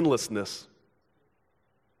not sinlessness.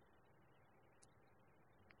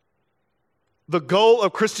 The goal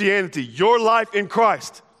of Christianity, your life in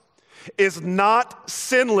Christ, is not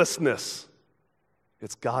sinlessness.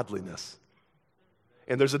 It's godliness.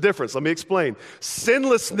 And there's a difference. Let me explain.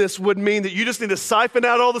 Sinlessness would mean that you just need to siphon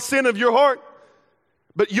out all the sin of your heart,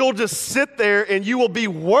 but you'll just sit there and you will be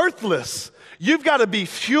worthless. You've got to be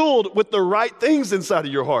fueled with the right things inside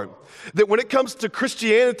of your heart. That when it comes to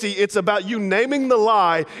Christianity, it's about you naming the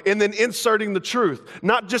lie and then inserting the truth.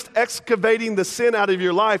 Not just excavating the sin out of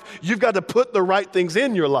your life. You've got to put the right things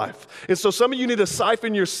in your life. And so some of you need to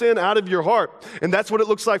siphon your sin out of your heart. And that's what it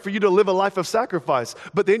looks like for you to live a life of sacrifice.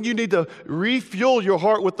 But then you need to refuel your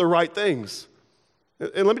heart with the right things.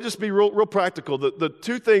 And let me just be real practical. The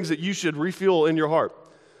two things that you should refuel in your heart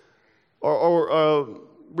are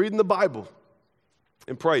reading the Bible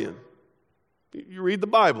and praying. You read the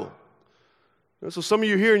Bible. So some of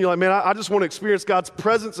you here and you're like, man, I just want to experience God's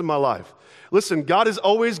presence in my life. Listen, God is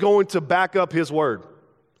always going to back up His word.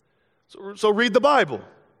 So read the Bible.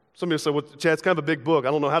 Some of you say, well, Chad, it's kind of a big book.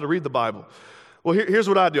 I don't know how to read the Bible. Well, here's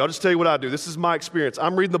what I do. I'll just tell you what I do. This is my experience.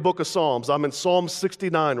 I'm reading the book of Psalms. I'm in Psalm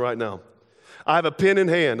 69 right now. I have a pen in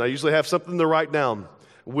hand. I usually have something to write down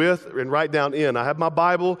with and write down in. I have my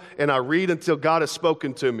Bible and I read until God has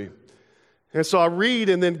spoken to me. And so I read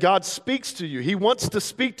and then God speaks to you. He wants to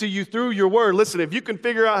speak to you through your word. Listen, if you can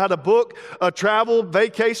figure out how to book a travel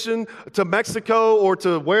vacation to Mexico or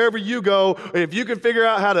to wherever you go, if you can figure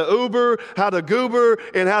out how to Uber, how to Goober,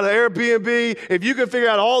 and how to Airbnb, if you can figure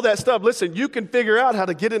out all that stuff, listen, you can figure out how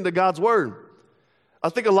to get into God's word. I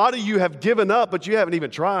think a lot of you have given up, but you haven't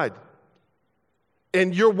even tried.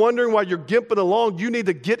 And you're wondering why you're gimping along. You need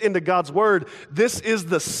to get into God's word. This is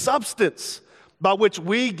the substance by which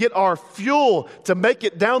we get our fuel to make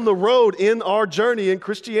it down the road in our journey in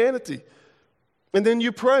Christianity. And then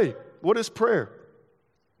you pray. What is prayer?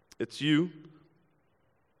 It's you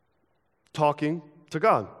talking to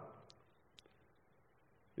God.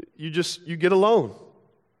 You get alone.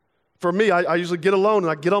 For me, I usually get alone and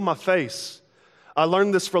I get on my face. I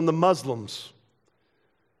learned this from the Muslims.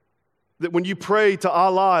 That when you pray to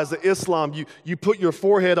Allah as an Islam, you put your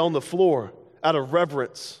forehead on the floor out of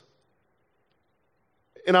reverence.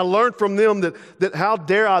 And I learned from them that how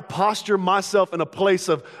dare I posture myself in a place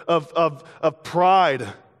of pride.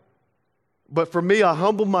 But for me, I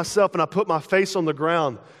humble myself and I put my face on the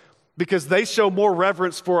ground because they show more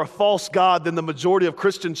reverence for a false God than the majority of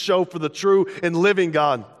Christians show for the true and living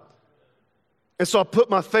God. And so I put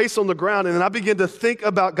my face on the ground and then I begin to think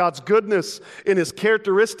about God's goodness and His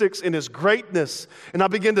characteristics and His greatness. And I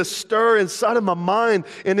begin to stir inside of my mind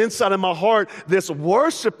and inside of my heart this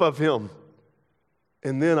worship of Him.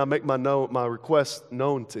 And then I make my request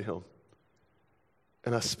known to Him.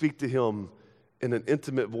 And I speak to Him in an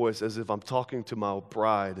intimate voice as if I'm talking to my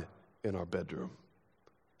bride in our bedroom.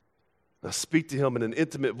 And I speak to Him in an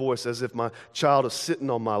intimate voice as if my child is sitting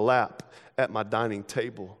on my lap at my dining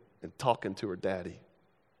table and talking to her daddy.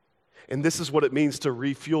 And this is what it means to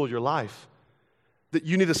refuel your life. That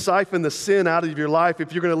you need to siphon the sin out of your life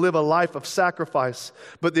if you're going to live a life of sacrifice.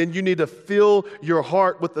 But then you need to fill your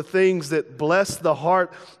heart with the things that bless the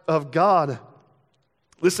heart of God.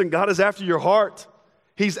 Listen, God is after your heart.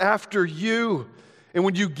 He's after you. And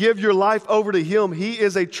when you give your life over to Him, He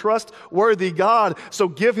is a trustworthy God. So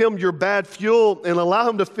give Him your bad fuel and allow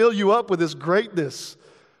Him to fill you up with His greatness.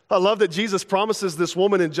 I love that Jesus promises this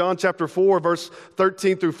woman in John chapter 4, verse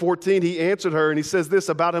 13 through 14. He answered her and he says this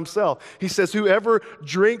about himself. He says, whoever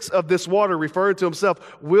drinks of this water, referring to the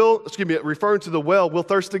well, will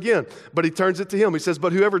thirst again. But he turns it to him. He says,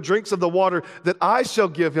 but whoever drinks of the water that I shall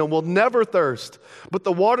give him will never thirst. But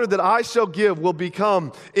the water that I shall give will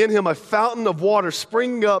become in him a fountain of water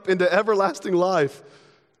springing up into everlasting life.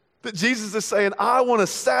 That Jesus is saying, I want to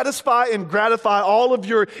satisfy and gratify all of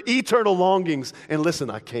your eternal longings. And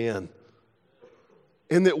listen, I can.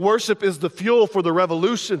 And that worship is the fuel for the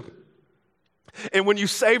revolution. And when you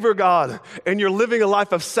savor God and you're living a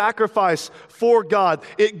life of sacrifice for God,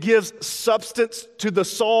 it gives substance to the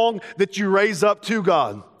song that you raise up to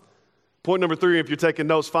God. Point number 3, if you're taking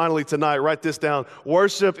notes, finally tonight, write this down.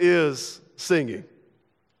 Worship is singing.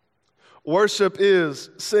 Worship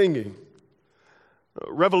is singing.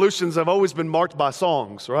 Revolutions have always been marked by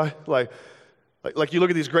songs, right? Like you look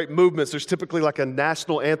at these great movements, there's typically like a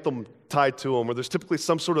national anthem tied to them, or there's typically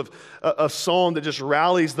some sort of a song that just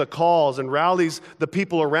rallies the cause and rallies the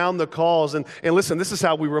people around the cause. And listen, this is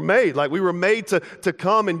how we were made. Like we were made to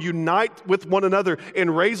come and unite with one another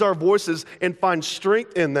and raise our voices and find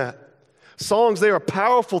strength in that. Songs, they are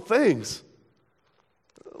powerful things.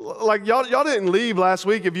 Like y'all didn't leave last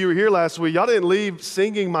week, if you were here last week, y'all didn't leave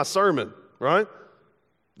singing my sermon, right?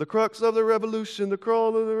 The crux of the revolution, the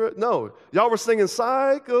crawl of the... No, y'all were singing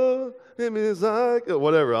Cycle,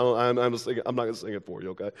 whatever. I'm not going to sing it for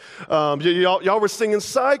you, okay? Y'all were singing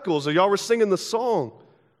cycles, or y'all were singing the song.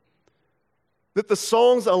 That the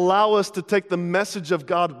songs allow us to take the message of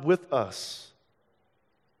God with us.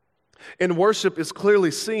 And worship is clearly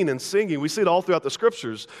seen in singing. We see it all throughout the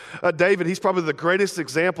scriptures. David, he's probably the greatest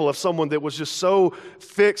example of someone that was just so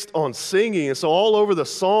fixed on singing. And so all over the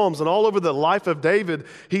Psalms and all over the life of David,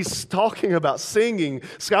 he's talking about singing.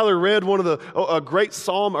 Skylar read a great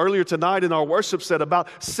psalm earlier tonight in our worship set about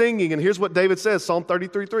singing. And here's what David says, Psalm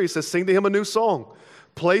 33:3. He says, sing to him a new song.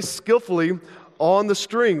 Play skillfully on the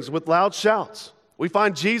strings with loud shouts. We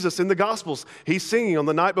find Jesus in the Gospels. He's singing on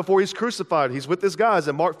the night before he's crucified. He's with his guys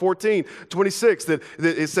in Mark 14:26. That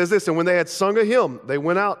it says this, and when they had sung a hymn, they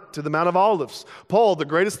went out to the Mount of Olives. Paul, the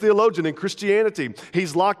greatest theologian in Christianity,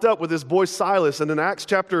 he's locked up with his boy Silas. And in Acts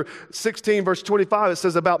chapter 16, verse 25, it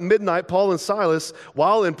says, about midnight, Paul and Silas,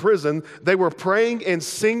 while in prison, they were praying and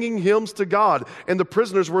singing hymns to God, and the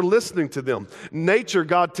prisoners were listening to them. Nature,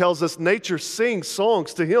 God tells us, nature sings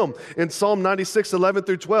songs to him. In Psalm 96:11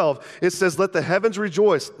 through 12, it says, let the heavens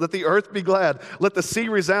rejoice, let the earth be glad, let the sea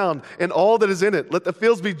resound and all that is in it, let the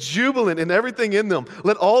fields be jubilant and everything in them,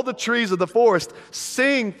 let all the trees of the forest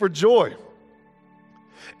sing for joy.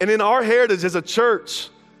 And in our heritage as a church,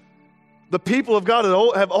 the people of God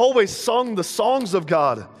have always sung the songs of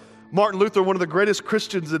God. Martin Luther, one of the greatest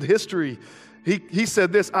Christians in history, he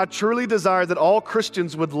said this, I truly desire that all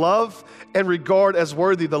Christians would love and regard as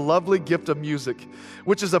worthy the lovely gift of music,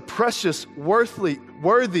 which is a precious,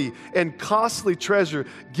 worthy, and costly treasure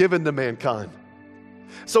given to mankind.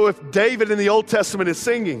 So if David in the Old Testament is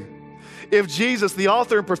singing, if Jesus, the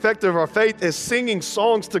author and perfecter of our faith, is singing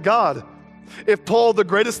songs to God, if Paul, the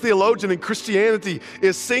greatest theologian in Christianity,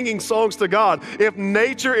 is singing songs to God, if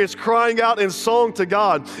nature is crying out in song to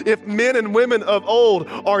God, if men and women of old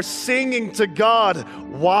are singing to God,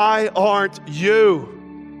 why aren't you?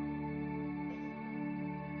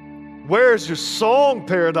 Where's your song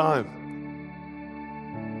paradigm?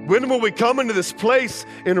 When will we come into this place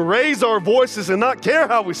and raise our voices and not care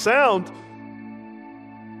how we sound,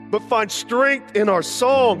 but find strength in our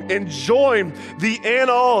song, enjoying the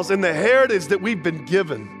annals and the heritage that we've been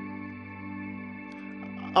given?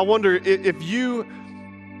 I wonder if you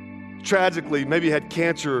tragically maybe had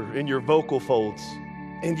cancer in your vocal folds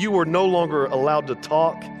and you were no longer allowed to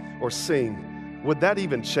talk or sing, would that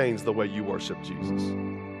even change the way you worship Jesus?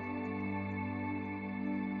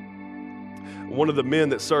 One of the men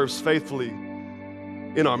that serves faithfully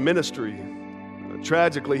in our ministry,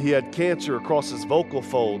 tragically, he had cancer across his vocal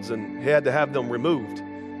folds and he had to have them removed.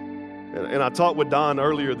 And I talked with Don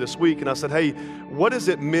earlier this week and I said, hey, what has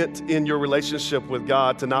it meant in your relationship with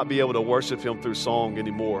God to not be able to worship him through song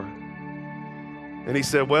anymore? And he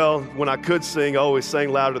said, well, when I could sing, I always sang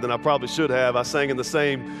louder than I probably should have. I sang in the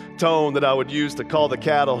same tone that I would use to call the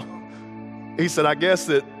cattle. He said, I guess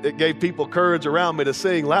that it gave people courage around me to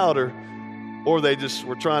sing louder, or they just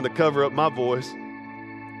were trying to cover up my voice.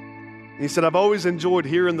 He said, I've always enjoyed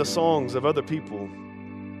hearing the songs of other people.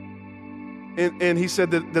 And he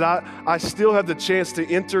said that I still have the chance to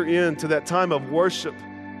enter into that time of worship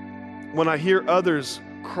when I hear others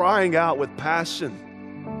crying out with passion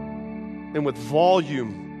and with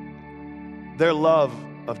volume their love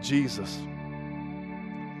of Jesus.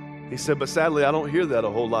 He said, but sadly, I don't hear that a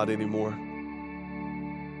whole lot anymore.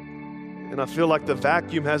 And I feel like the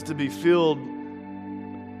vacuum has to be filled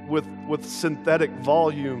with synthetic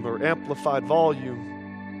volume or amplified volume.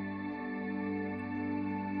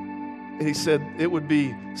 And he said, it would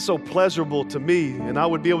be so pleasurable to me, and I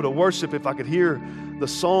would be able to worship if I could hear the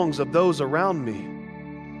songs of those around me.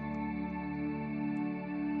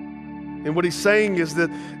 And what he's saying is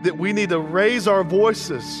that we need to raise our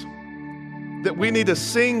voices, that we need to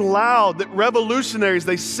sing loud, that revolutionaries,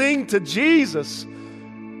 they sing to Jesus.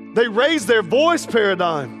 They raise their voice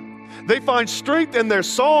paradigm. They find strength in their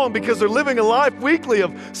song because they're living a life weekly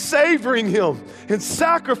of savoring Him and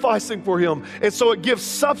sacrificing for Him. And so it gives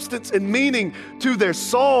substance and meaning to their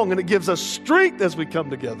song, and it gives us strength as we come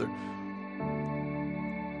together.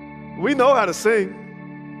 We know how to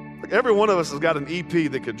sing. Like every one of us has got an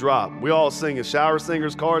EP that could drop. We all sing as shower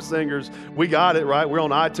singers, car singers. We got it, right? We're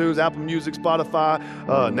on iTunes, Apple Music, Spotify,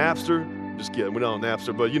 Napster. Just kidding, we're not on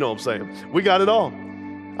Napster, but you know what I'm saying. We got it all.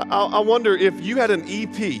 I wonder if you had an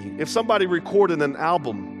EP, if somebody recorded an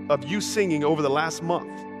album of you singing over the last month,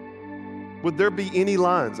 would there be any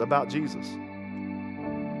lines about Jesus?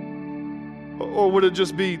 Or would it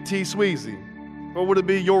just be T Sweezy? Or would it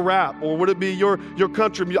be your rap? Or would it be your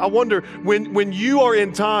country music? I wonder when you are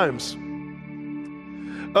in times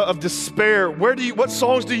of despair, what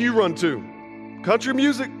songs do you run to? Country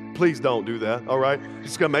music? Please don't do that, all right?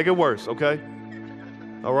 It's gonna make it worse, okay?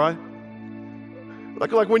 All right?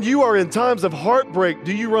 Like when you are in times of heartbreak,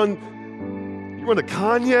 do you run to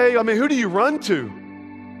Kanye? I mean, who do you run to?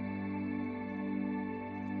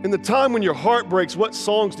 In the time when your heart breaks, what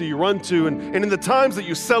songs do you run to? And in the times that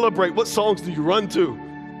you celebrate, what songs do you run to?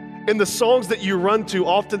 And the songs that you run to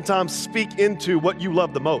oftentimes speak into what you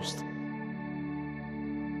love the most.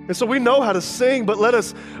 And so we know how to sing, but let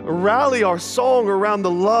us rally our song around the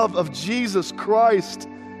love of Jesus Christ.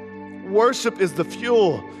 Worship is the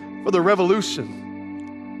fuel for the revolution.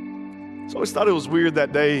 So I always thought it was weird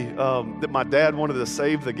that day that my dad wanted to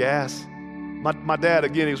save the gas. My dad,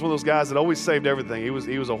 again, he was one of those guys that always saved everything. He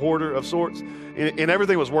was a hoarder of sorts, and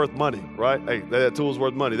everything was worth money, right? Hey, that tool's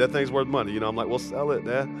worth money. That thing's worth money. You know, I'm like, well, sell it,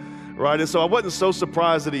 Dad, right? And so I wasn't so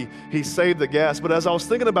surprised that he saved the gas. But as I was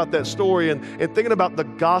thinking about that story and thinking about the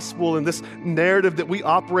gospel and this narrative that we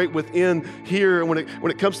operate within here, and when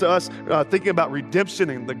it comes to us thinking about redemption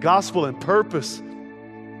and the gospel and purpose,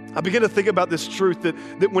 I began to think about this truth that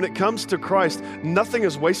when it comes to Christ, nothing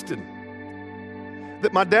is wasted.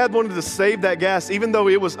 That my dad wanted to save that gas, even though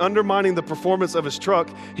it was undermining the performance of his truck.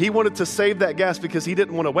 He wanted to save that gas because he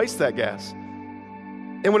didn't want to waste that gas.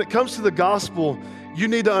 And when it comes to the gospel, you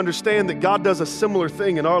need to understand that God does a similar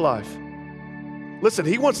thing in our life. Listen,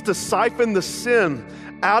 He wants to siphon the sin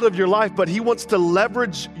out of your life, but He wants to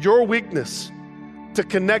leverage your weakness to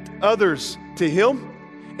connect others to Him,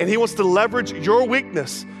 and He wants to leverage your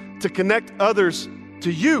weakness to connect others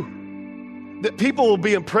to you. That people will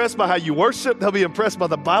be impressed by how you worship, they'll be impressed by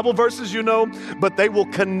the Bible verses you know, but they will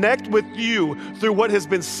connect with you through what has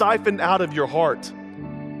been siphoned out of your heart.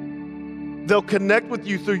 They'll connect with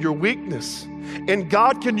you through your weakness. And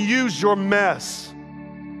God can use your mess.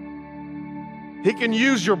 He can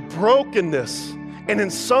use your brokenness. And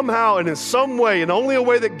in somehow and in some way, and only a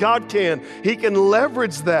way that God can, He can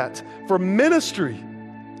leverage that for ministry.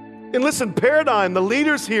 And listen, Paradigm, the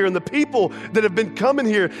leaders here and the people that have been coming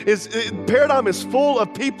here, Paradigm is full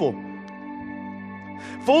of people.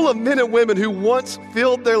 Full of men and women who once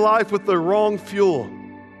filled their life with the wrong fuel.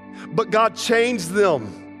 But God changed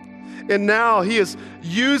them. And now He is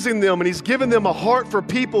using them, and He's given them a heart for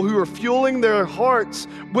people who are fueling their hearts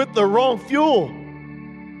with the wrong fuel.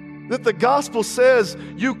 That the gospel says,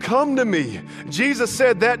 you come to me. Jesus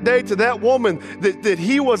said that day to that woman that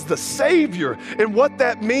He was the Savior. And what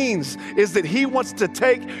that means is that He wants to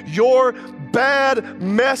take your bad,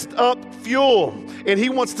 messed up fuel, and He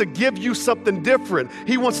wants to give you something different.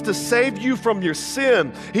 He wants to save you from your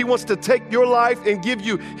sin. He wants to take your life and give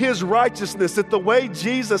you His righteousness. That the way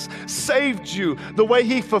Jesus saved you, the way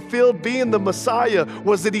He fulfilled being the Messiah,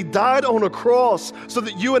 was that He died on a cross so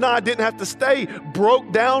that you and I didn't have to stay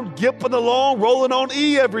broke down, gipping along, rolling on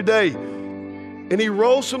E every day. And He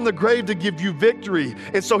rose from the grave to give you victory.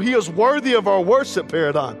 And so He is worthy of our worship,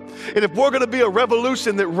 Paradigm. And if we're going to be a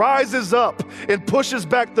revolution that rises up and pushes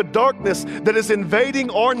back the darkness that is invading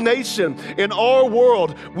our nation and our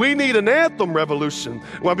world, we need an anthem revolution.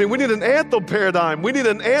 Well, we need an anthem paradigm. We need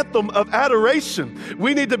an anthem of adoration.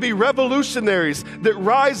 We need to be revolutionaries that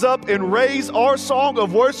rise up and raise our song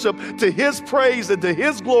of worship to His praise and to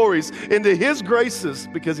His glories and to His graces,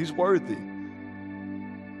 because He's worthy.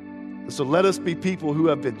 So let us be people who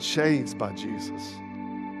have been changed by Jesus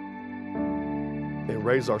and and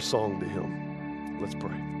raise our song to Him. Let's pray.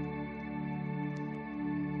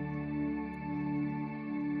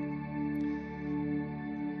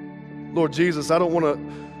 Lord Jesus, I don't want to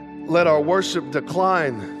let our worship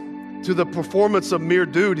decline to the performance of mere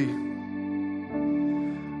duty.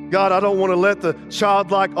 God, I don't want to let the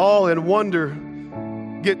childlike awe and wonder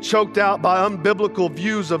get choked out by unbiblical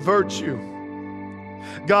views of virtue.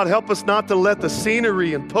 God, help us not to let the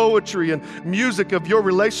scenery and poetry and music of your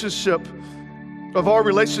relationship, of our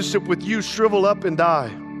relationship with you, shrivel up and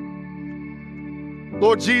die.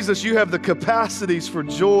 Lord Jesus, you have the capacities for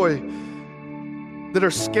joy that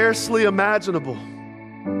are scarcely imaginable.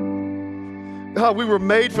 God, we were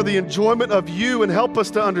made for the enjoyment of you, and help us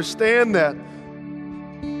to understand that.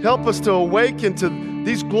 Help us to awaken to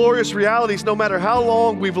these glorious realities no matter how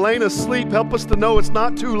long we've lain asleep. Help us to know it's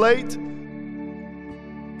not too late.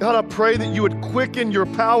 God, I pray that you would quicken your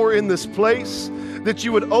power in this place, that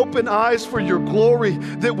you would open eyes for your glory,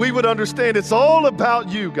 that we would understand it's all about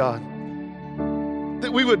you, God.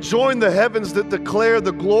 That we would join the heavens that declare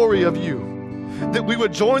the glory of you, that we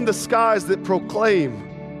would join the skies that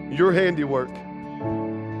proclaim your handiwork.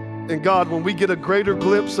 And God, when we get a greater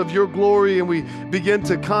glimpse of your glory and we begin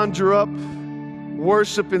to conjure up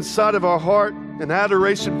worship inside of our heart and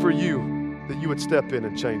adoration for you, that you would step in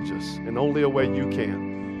and change us in only a way you can.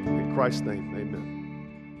 In Christ's name.